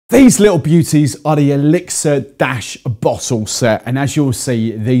These little beauties are the Elixir Dash Bottle Set, and as you'll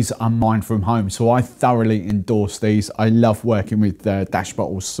see, these are mine from home, so I thoroughly endorse these. I love working with dash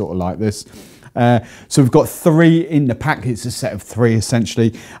bottles sort of like this. So we've got 3 in the pack. It's a set of 3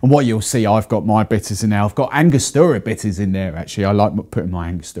 essentially, and what you'll see, I've got my bitters in there. I've got Angostura bitters in there actually. I like putting my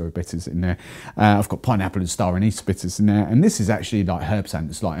Angostura bitters in there. I've got pineapple and star anise bitters in there, and this is actually like herb scent.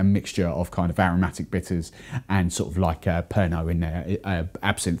 It's like a mixture of kind of aromatic bitters and sort of like Pernod in there,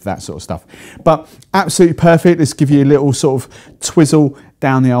 absinthe, that sort of stuff. But absolutely perfect. Let's give you a little sort of twizzle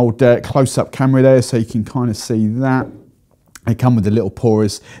down the old close-up camera there so you can kind of see that. They come with the little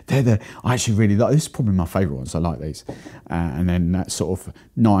pourers. I actually really like this. Is probably my favourite ones. I like these. And then that sort of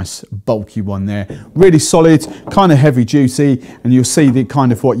nice bulky one there. Really solid, kind of heavy duty. And you'll see the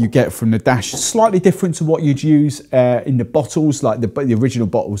kind of what you get from the Dash. Slightly different to what you'd use in the bottles, like the original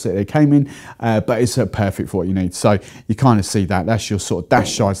bottles that they came in. But it's perfect for what you need. So you kind of see that. That's your sort of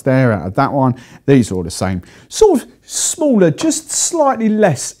Dash size there out of that one. These are all the same. Sort of smaller, just slightly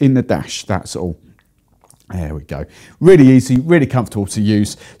less in the Dash. That's all. There we go. Really easy, really comfortable to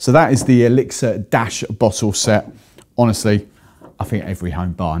use. So that is the Elixir Dash Bottle Set. Honestly, I think every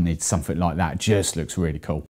home bar needs something like that. It just looks really cool.